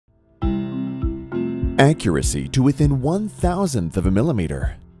Accuracy to within 1,000th of a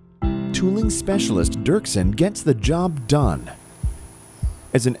millimeter. Tooling specialist Dirksen gets the job done.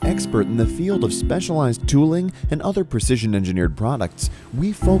 As an expert in the field of specialized tooling and other precision-engineered products,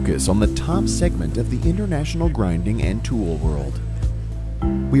 we focus on the top segment of the international grinding and tool world.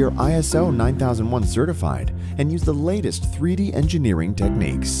 We are ISO 9001 certified and use the latest 3D engineering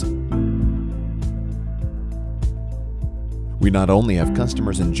techniques. We not only have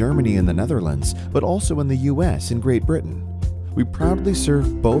customers in Germany and the Netherlands, but also in the US and Great Britain. We proudly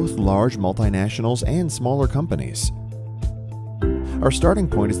serve both large multinationals and smaller companies. Our starting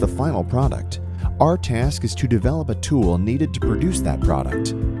point is the final product. Our task is to develop a tool needed to produce that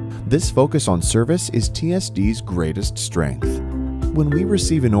product. This focus on service is TSD's greatest strength. When we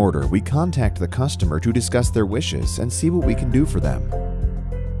receive an order, we contact the customer to discuss their wishes and see what we can do for them.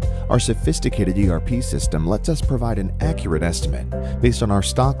 Our sophisticated ERP system lets us provide an accurate estimate. Based on our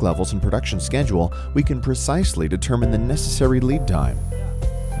stock levels and production schedule, we can precisely determine the necessary lead time.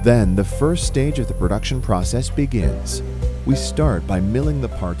 Then, the first stage of the production process begins. We start by milling the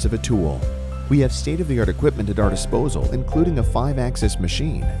parts of a tool. We have state-of-the-art equipment at our disposal, including a 5-axis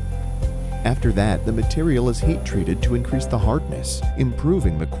machine. After that, the material is heat-treated to increase the hardness,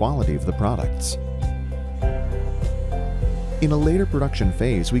 improving the quality of the products. In a later production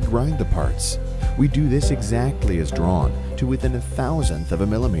phase, we grind the parts. We do this exactly as drawn, to within 1,000th of a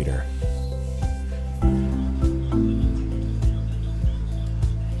millimeter.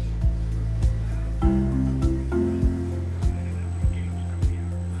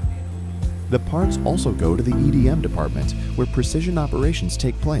 The parts also go to the EDM department, where precision operations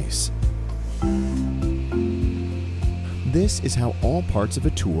take place. This is how all parts of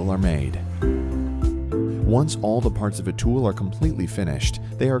a tool are made. Once all the parts of a tool are completely finished,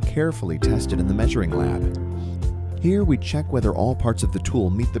 they are carefully tested in the measuring lab. Here we check whether all parts of the tool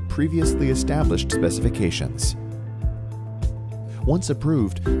meet the previously established specifications. Once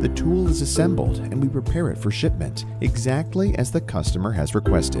approved, the tool is assembled and we prepare it for shipment, exactly as the customer has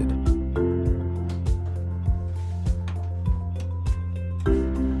requested.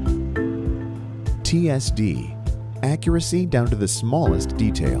 TSD. Accuracy down to the smallest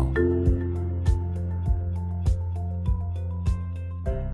detail.